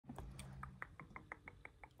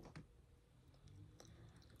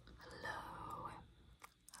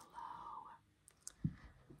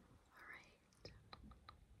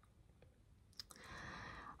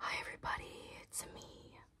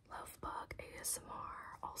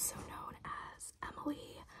also known as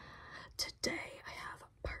Emily. Today I have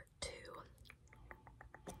part two,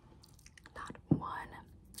 not one,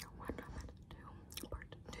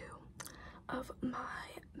 part two of my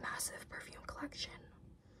massive perfume collection.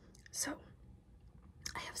 So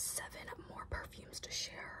I have 7 more perfumes to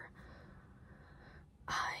share.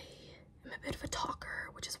 I am a bit of a talker,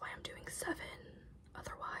 which is why I'm doing 7.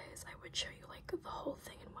 Otherwise, I would show you like the whole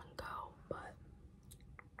thing in one go, but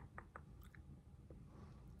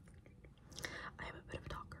I am a bit of a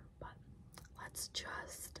talker, but let's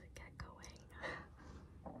just get going.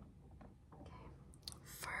 Okay,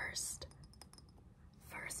 first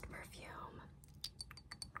perfume.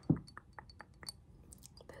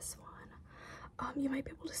 This one. You might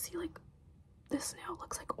be able to see like this nail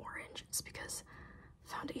looks like orange. It's because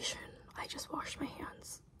foundation. I just washed my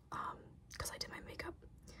hands because I did my makeup,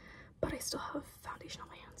 but I still have foundation on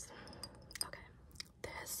my hands. Okay,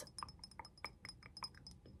 this.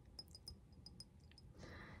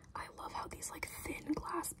 I love how these like thin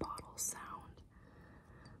glass bottles sound.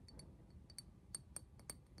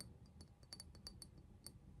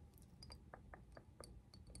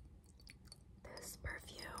 This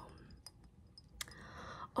perfume.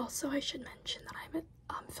 Also, I should mention that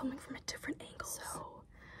I'm filming from a different angle, so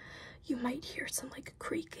you might hear some like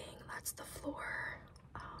creaking. That's the floor.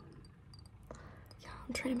 Yeah,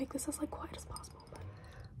 I'm trying to make this as like quiet as possible, but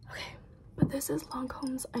okay. But this is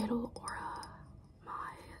Lancome's Idol Aura.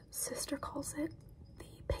 My sister calls it the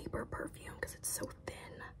paper perfume because it's so thin,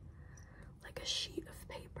 like a sheet of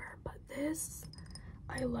paper. But this,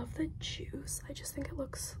 I love the juice. I just think it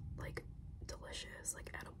looks like delicious,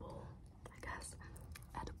 like edible, I guess.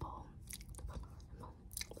 Edible. Looks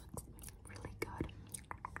really good.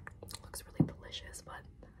 Looks really delicious, but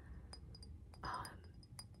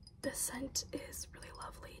the scent is really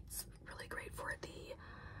lovely. It's really great for the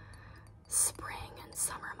spring and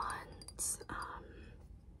summer months.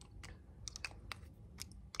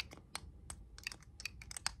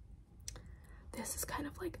 This is kind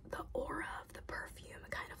of like the aura of the perfume.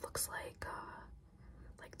 It kind of looks like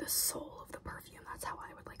the soul of the perfume. That's how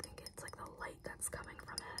I would like think it. It's like the light that's coming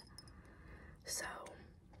from it. So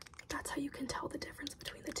that's how you can tell the difference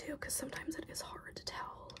between the two, because sometimes it is hard to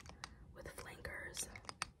tell with flankers.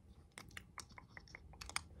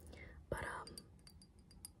 But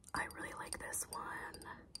I really like this one.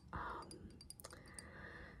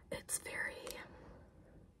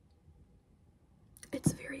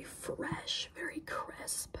 It's very fresh, very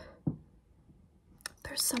crisp.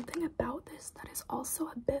 There's something about this that is also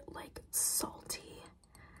a bit like salty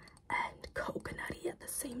and coconutty at the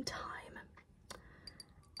same time.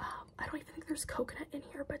 I don't even think there's coconut in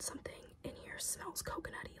here, but something in here smells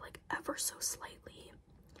coconutty, like ever so slightly.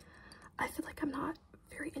 I feel like I'm not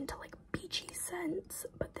very into like beachy scents,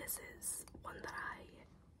 but this is one that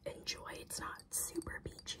I enjoy. It's not super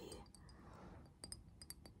beachy.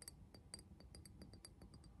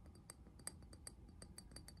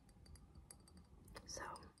 So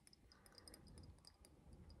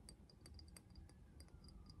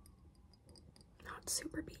not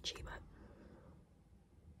super beachy, but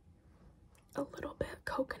a little bit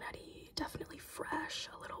coconutty, definitely fresh,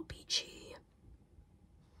 a little beachy,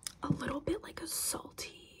 a little bit like a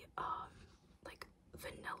salty, like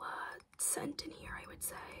vanilla scent in here, I would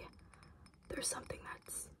say. There's something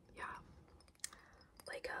that's, yeah,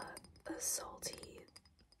 like a salty,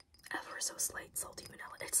 ever so slight salty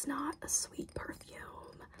vanilla. It's not a sweet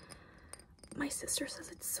perfume. My sister says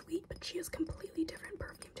it's sweet, but she has completely different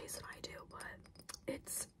perfume taste than I do, but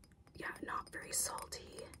it's, yeah, not very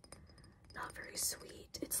salty, not very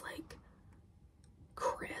sweet. It's like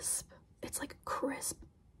crisp. It's like crisp,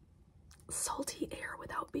 salty air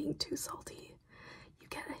without being too salty. You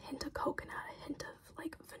get a hint of coconut, a hint of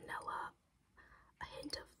like vanilla, a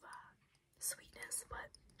hint of sweetness, but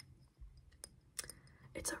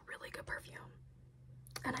it's a really good perfume.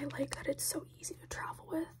 And I like that it's so easy to travel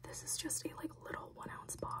with. This is just a like little 1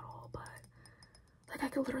 ounce bottle, but like I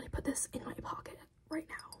could literally put this in my pocket right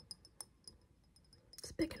now.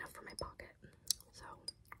 It's big enough for my pocket. So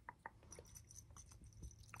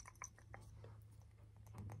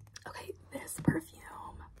okay, this perfume,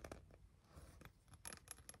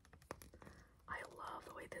 I love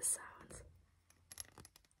the way this sounds.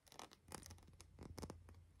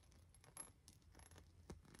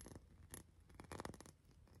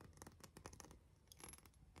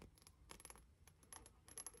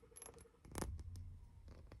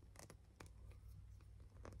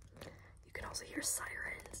 You can also hear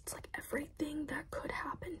sirens. It's like everything that could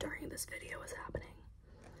happen during this video is happening.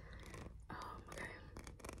 Okay.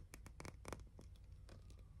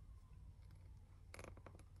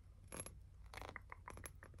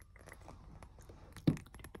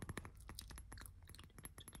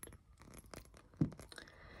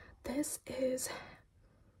 This is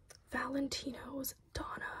Valentino's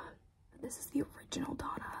Donna. This is the original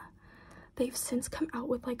Donna. They've since come out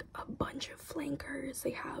with like a bunch of flankers.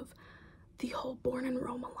 They have the whole Born in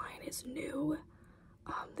Roma line is new.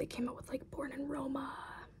 They came out with like Born in Roma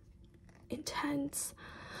Intense,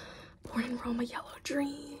 Born in Roma Yellow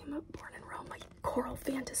Dream, Born in Roma Coral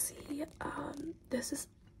Fantasy. This is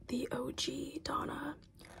the OG Donna,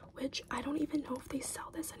 which I don't even know if they sell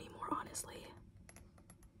this anymore, honestly.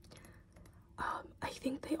 I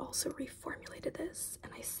think they also reformulated this,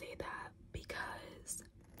 and I say that because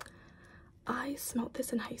I smelled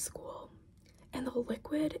this in high school, and the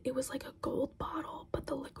liquid, it was like a gold bottle, but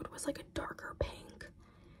the liquid was like a darker pink.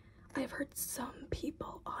 I've heard some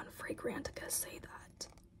people on Fragrantica say that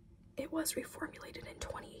it was reformulated in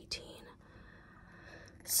 2018.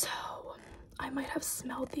 So I might have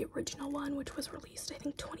smelled the original one, which was released, I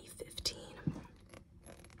think, 2015.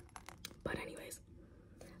 But anyways,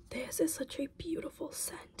 this is such a beautiful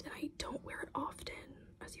scent, and I don't wear it often,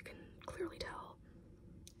 as you can clearly tell.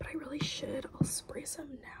 But I really should. I'll spray some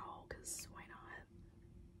now, because why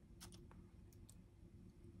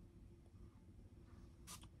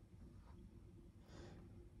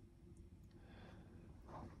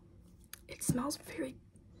not? It smells very,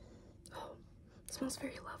 it smells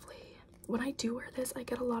very lovely. When I do wear this, I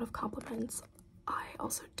get a lot of compliments. I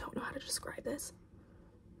also don't know how to describe this.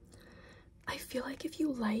 I feel like if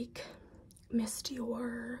you like Miss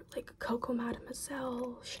Dior, like Coco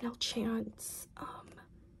Mademoiselle, Chanel Chance,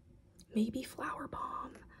 maybe Flower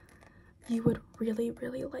Bomb, you would really,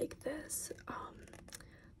 really like this.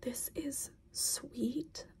 This is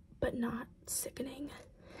sweet, but not sickening.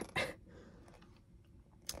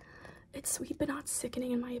 It's sweet, but not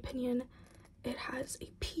sickening, in my opinion. It has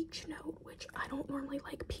a peach note, which I don't normally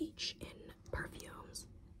like peach in perfumes.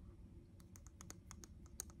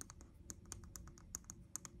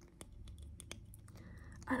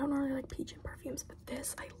 I don't normally like peach in perfumes, but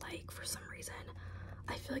this I like for some reason.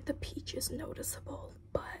 I feel like the peach is noticeable,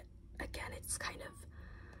 but again, it's kind of,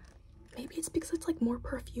 maybe it's because it's like more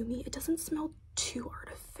perfumey. It doesn't smell too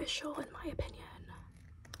artificial, in my opinion.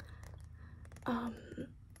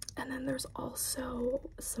 And then there's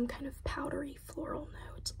also some kind of powdery floral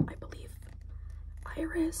note, I believe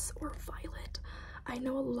iris or violet. I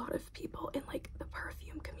know a lot of people in like the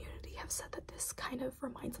perfume community have said that this kind of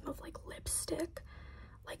reminds them of like lipstick,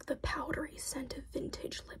 like the powdery scent of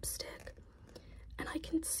vintage lipstick, and I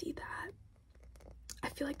can see that. I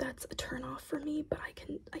feel like that's a turn off for me, but I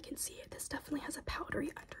can see it. This definitely has a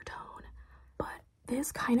powdery undertone, but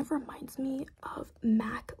this kind of reminds me of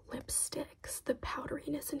MAC lipsticks. The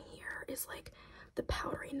powderiness in here is like the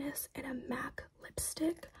powderiness in a MAC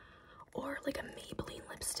lipstick or like a Maybelline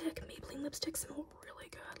lipstick. Maybelline lipsticks smell really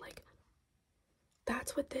good. Like,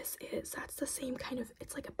 that's what this is. That's the same kind of,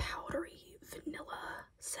 it's like a powdery vanilla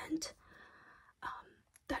scent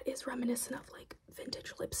that is reminiscent of like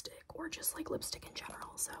vintage lipstick or just like lipstick in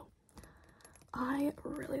general. So I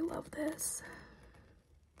really love this.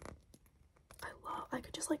 I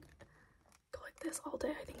could just like go like this all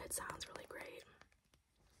day. I think it sounds really great.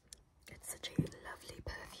 It's such a lovely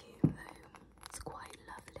perfume though. It's quite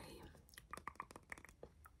lovely.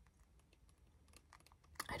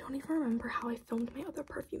 I don't even remember how I filmed my other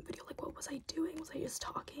perfume video. Like, what was I doing? Was I just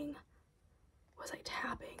talking? Was I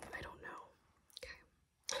tapping? I don't know.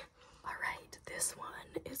 Okay. Alright, this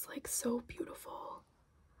one is like so beautiful.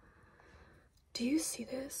 Do you see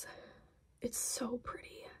this? It's so pretty.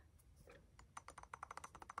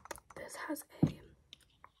 This has a very,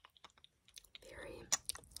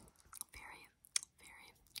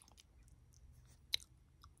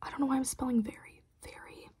 I don't know why I'm spelling very,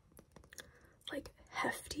 like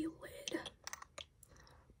hefty lid.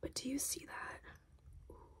 But do you see that?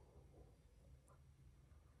 Ooh.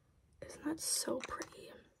 Isn't that so pretty?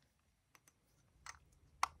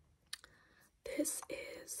 This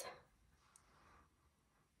is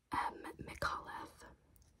Micallef.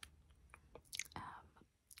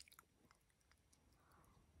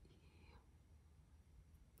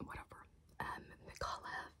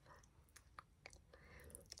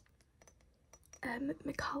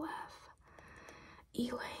 Micallef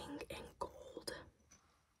Elang in gold.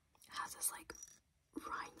 It has this like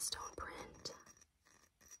rhinestone print.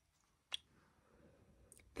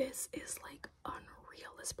 This is like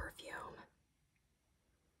unreal, this perfume.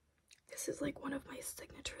 This is like one of my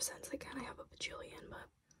signature scents. Again, I have a bajillion, but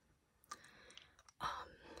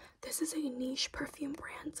this is a niche perfume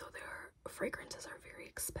brand, so their fragrances are very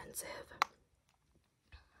expensive.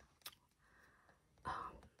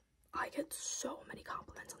 I get so many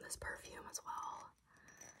compliments on this perfume as well.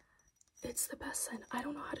 It's the best scent. I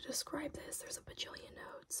don't know how to describe this. There's a bajillion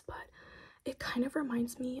notes, but it kind of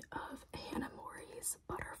reminds me of Hannah Mori's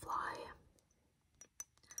Butterfly,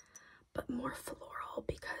 but more floral,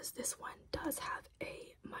 because this one does have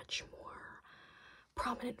a much more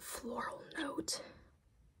prominent floral note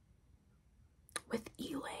with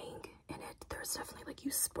ylang in it. There's definitely, like,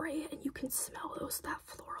 you spray it and you can smell that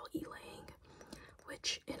floral ylang,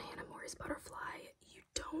 which in Hannah Mori's Butterfly you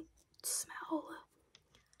don't smell.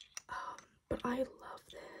 But I love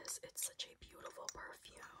this. It's such a beautiful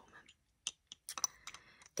perfume,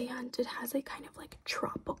 and it has a kind of like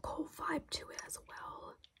tropical vibe to it as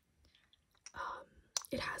well.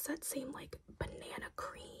 It has that same like banana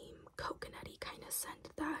cream, coconutty kind of scent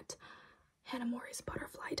that Hannah Mori's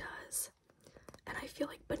Butterfly does. And I feel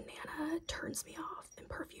like banana turns me off in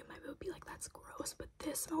perfume. I would be like, that's gross, but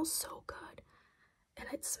this smells so good. And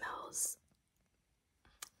it smells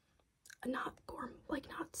not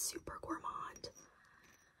super gourmand,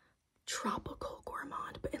 tropical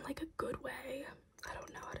gourmand, but in like a good way. I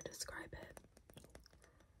don't know how to describe it.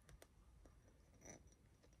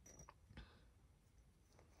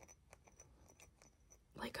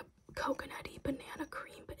 Like a coconutty banana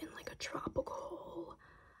cream, but in like a tropical,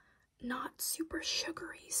 not super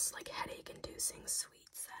sugary, like headache inducing sweet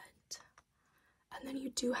scent. And then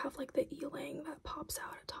you do have like the ylang that pops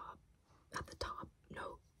out at the top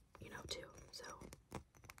note, you know, too. So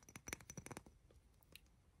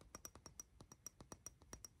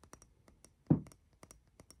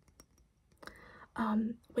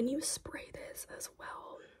when you spray this as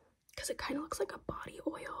well, because it kind of looks like a body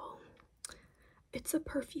oil, it's a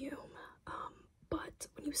perfume, but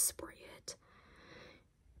when you spray it,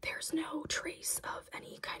 there's no trace of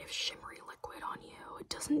any kind of shimmery liquid on you. It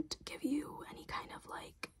doesn't give you any kind of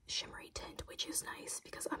like shimmery tint, which is nice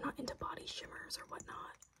because I'm not into body shimmers or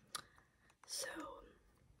whatnot. So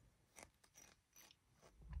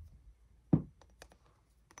I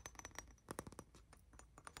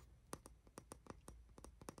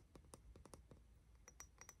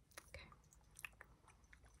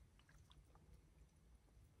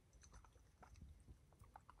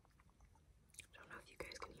don't know if you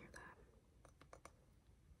guys can hear that.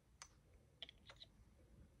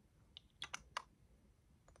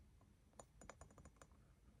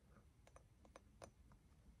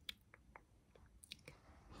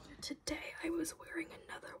 Today I was wearing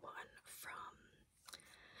another one from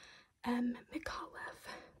Micallef.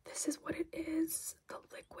 This is what it is, the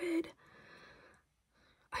liquid.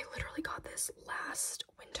 I literally got this last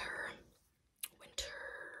winter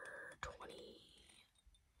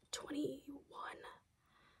 2021.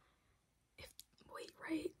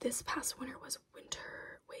 Right, this past winter was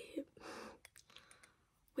winter,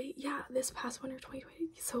 yeah, this past winter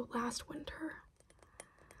 2020, so last winter.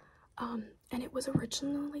 And it was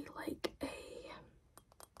originally like a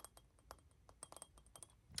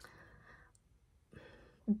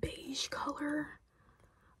beige color,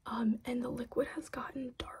 and the liquid has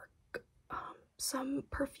gotten dark. Some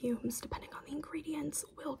perfumes, depending on the ingredients,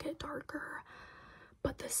 will get darker,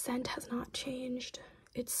 but the scent has not changed.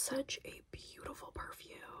 It's such a beautiful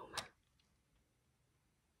perfume.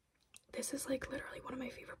 This is like literally one of my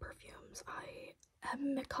favorite perfumes. I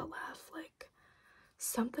am Micallef. Like,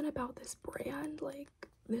 something about this brand, like,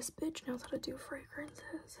 this bitch knows how to do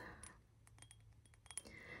fragrances.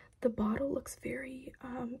 The bottle looks very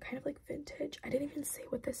kind of like vintage. I didn't even say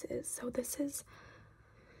what this is. So this is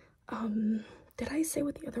did I say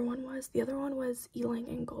what the other one was? The other one was Ylang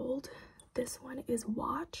and Gold. This one is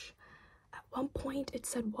Watch. At one point it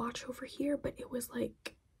said Watch over here, but it was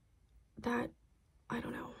like that, I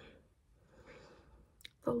don't know,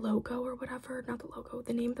 the logo or whatever, not the logo,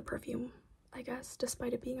 the name of the perfume, I guess,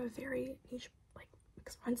 despite it being a very niche, like,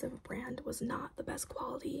 expensive brand, was not the best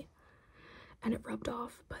quality, and it rubbed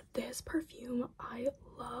off. But this perfume I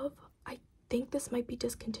love. I think this might be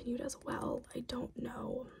discontinued as well, I don't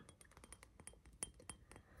know,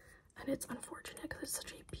 and it's unfortunate because it's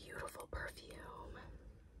such a beautiful perfume.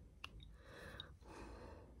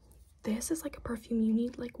 This is like a perfume you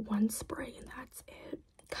need like one spray and that's it,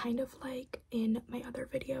 kind of like in my other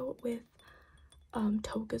video with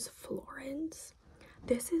Toga's Florence.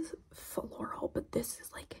 This is floral, but this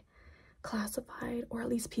is like classified, or at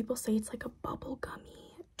least people say it's like a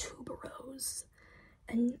bubblegummy tuberose,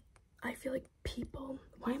 and I feel like people,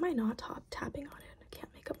 why am I not tapping on it? I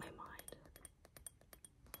can't make up my mind.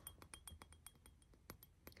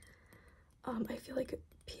 I feel like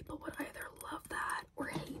people would either love that or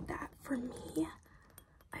hate that. For me,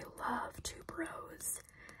 I love tuberose,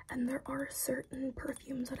 and there are certain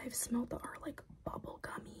perfumes that I've smelled that are like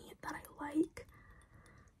bubblegummy that I like.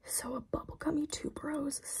 So a bubblegummy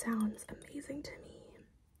tuberose sounds amazing to me,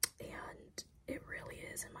 and it really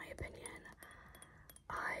is, in my opinion.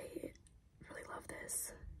 I really love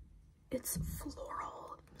this. It's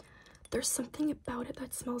floral. There's something about it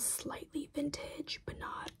that smells slightly vintage, but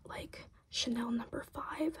not like Chanel No.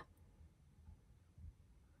 5.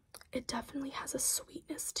 It definitely has a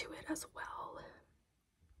sweetness to it as well.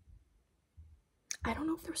 I don't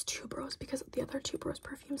know if there's tuberose, because the other tuberose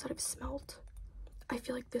perfumes that I've smelled, I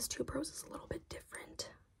feel like this tuberose is a little bit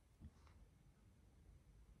different.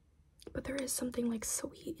 But there is something like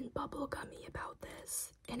sweet and bubblegummy about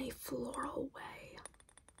this in a floral way,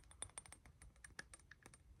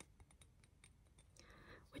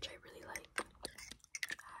 which I really like.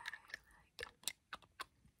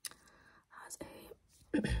 Has a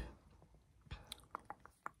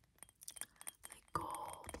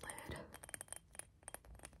gold lid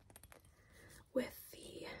with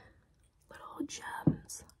the little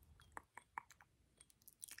gems.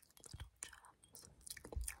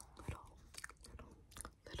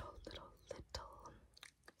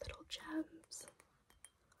 Little gems.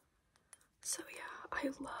 So yeah, I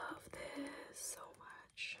love this so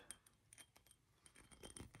much.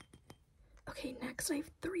 Okay, next I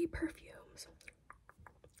have 3 perfumes.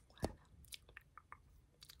 1,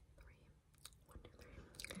 2,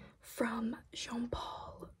 3. From Jean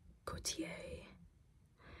Paul Gaultier,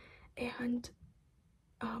 and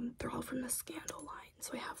they're all from the Scandal line.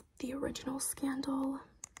 So I have the original Scandal.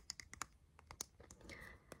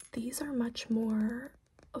 These are much more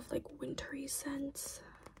of like wintry scents.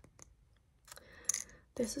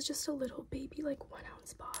 This is just a little baby like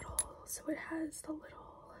 1-ounce bottle, so it has the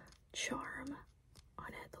little charm on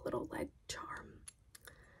it, the little leg charm.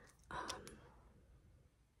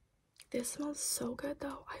 This smells so good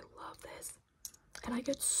though. I love this, and I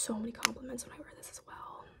get so many compliments when I wear this as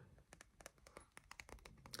well.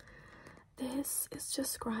 This is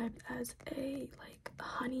described as a like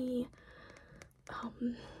honey,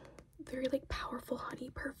 very like powerful honey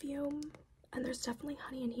perfume, and there's definitely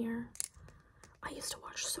honey in here. I used to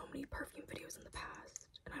watch so many perfume videos in the past,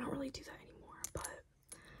 and I don't really do that anymore, but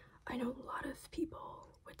I know a lot of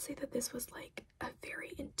people would say that this was like a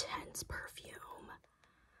very intense perfume.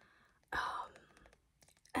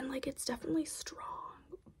 And like it's definitely strong,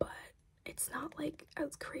 but it's not like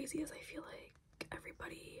as crazy as I feel like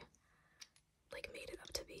everybody like made it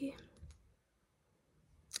up to be.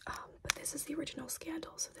 But this is the original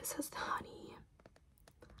Scandal, so this has the honey,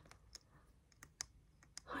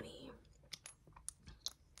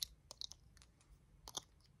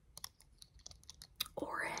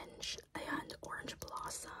 orange, and orange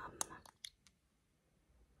blossom.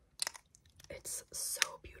 It's so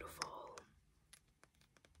beautiful.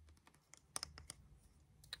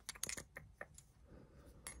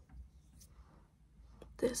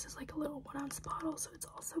 This is like a little 1-ounce bottle, so it's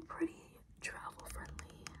also pretty travel friendly.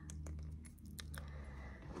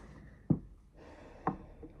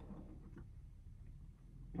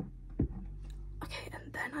 Okay,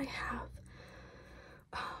 and then I have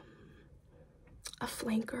a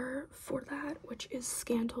flanker for that, which is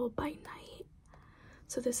Scandal by Night.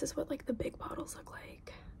 So this is what like the big bottles look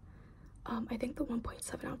like. I think the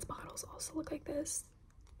 1.7-ounce bottles also look like this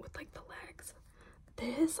with like the legs.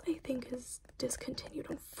 This I think is discontinued,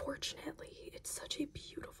 unfortunately. It's such a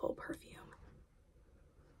beautiful perfume,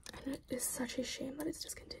 and it is such a shame that it's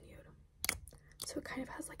discontinued. So it kind of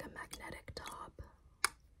has like a magnetic top.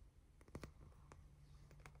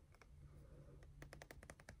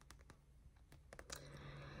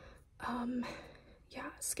 Yeah,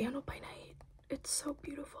 Scandal by Night. It's so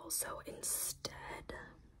beautiful. So instead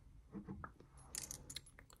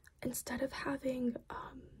of having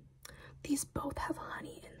these both have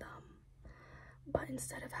honey in them, but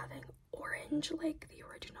instead of having orange like the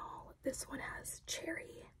original, this one has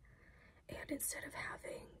cherry, and instead of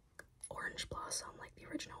having orange blossom like the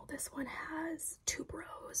original, this one has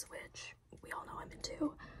tuberose, which we all know I'm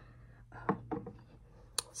into.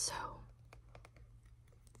 So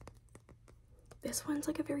this one's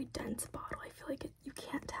like a very dense bottle. I feel like you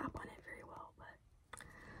can't tap on it very well, but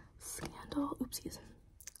Scandal, oopsies,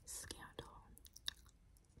 Scandal,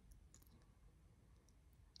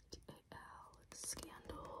 D-A-L,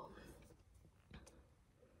 Scandal.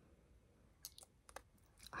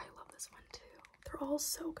 I love this one too. They're all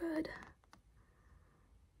so good.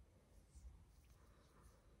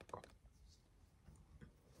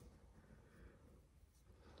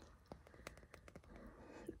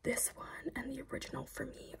 This one and the original for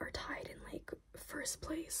me are tied in like first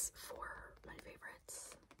place for my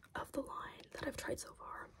favorites of the line that I've tried so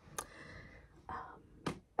far.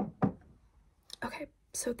 Okay,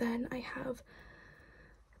 so then I have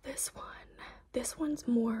This one's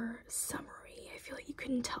more summery. I feel like you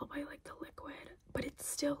can tell by like the liquid, but it's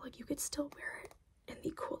still like you could still wear it in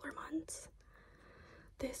the cooler months.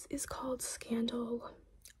 This is called Scandal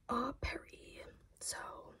Au Paris. So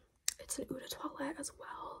it's an eau de toilette as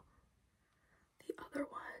well. The other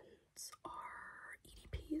ones are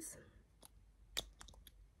EDPs.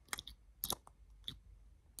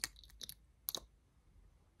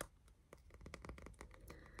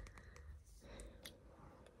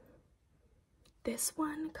 This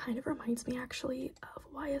one kind of reminds me actually of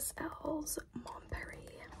YSL's Mon Paris,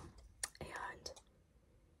 and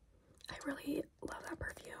I really love that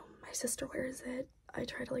perfume. My sister wears it. I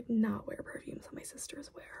try to like not wear perfumes that my sisters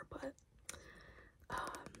wear, but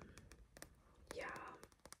yeah,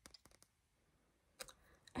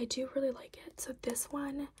 I do really like it. So this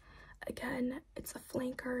one, again, it's a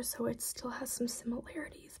flanker, so it still has some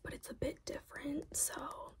similarities, but it's a bit different.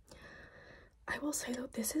 So I will say though,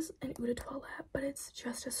 this is an eau de toilette, but it's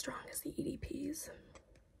just as strong as the EDPs.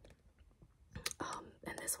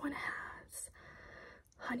 And this one has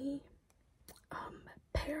honey,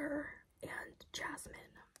 pear, and jasmine.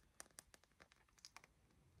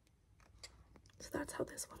 So that's how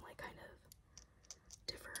this one like kind of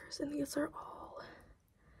differs. And these are all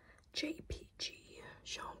JPG,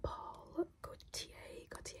 Jean Paul Gaultier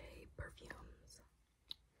perfumes.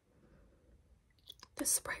 The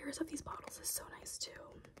sprayers of these bottles is so nice too.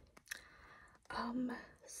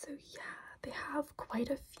 So yeah, they have quite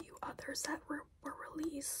a few others that were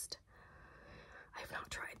released. I've not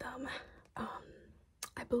tried them.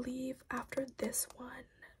 I believe after this one,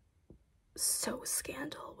 So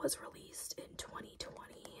Scandal was released in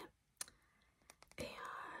 2020, and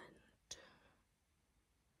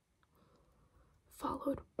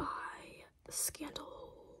followed by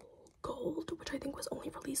Scandal Gold, which I think was only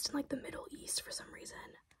released in like the Middle East for some reason,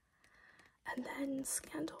 and then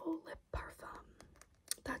Scandal Lip Parfum.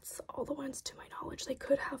 That's all the ones to my knowledge. They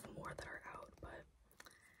could have more that are out, but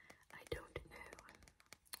I don't know.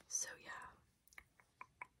 So yeah,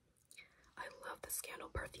 I love the Scandal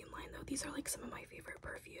perfume line though. These are like some of my favorite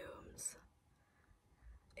perfumes,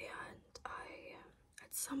 and I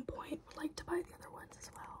at some point would like to buy the other ones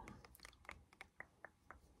as well.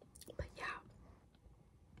 But yeah,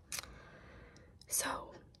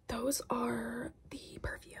 so those are the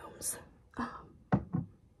perfumes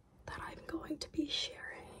that I'm going to be sharing.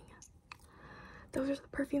 Those are the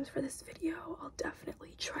perfumes for this video. I'll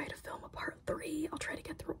definitely try to film a part 3. I'll try to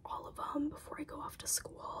get through all of them before I go off to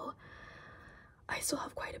school. I still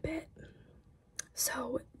have quite a bit.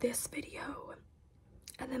 So this video,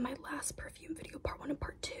 and then my last perfume video, part 1 and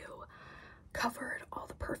part 2, covered all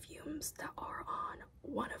the perfumes that are on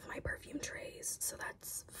one of my perfume trays. So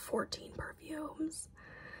that's 14 perfumes.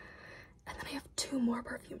 And then I have 2 more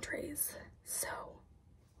perfume trays. So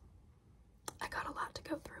I got a lot to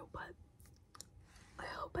go through, but I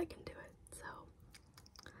hope I can do it.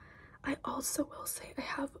 So I also will say I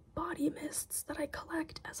have body mists that I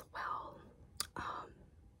collect as well.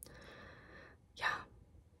 Yeah,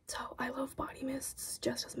 so I love body mists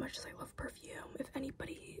just as much as I love perfume. If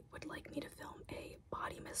anybody would like me to film a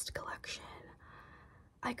body mist collection,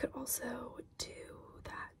 I could also do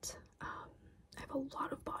that. I have a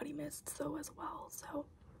lot of body mists though as well, so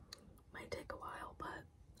might take a while,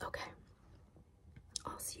 but okay.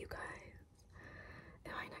 I'll see you guys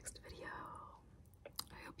in my next video.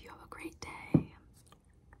 I hope you have a great day.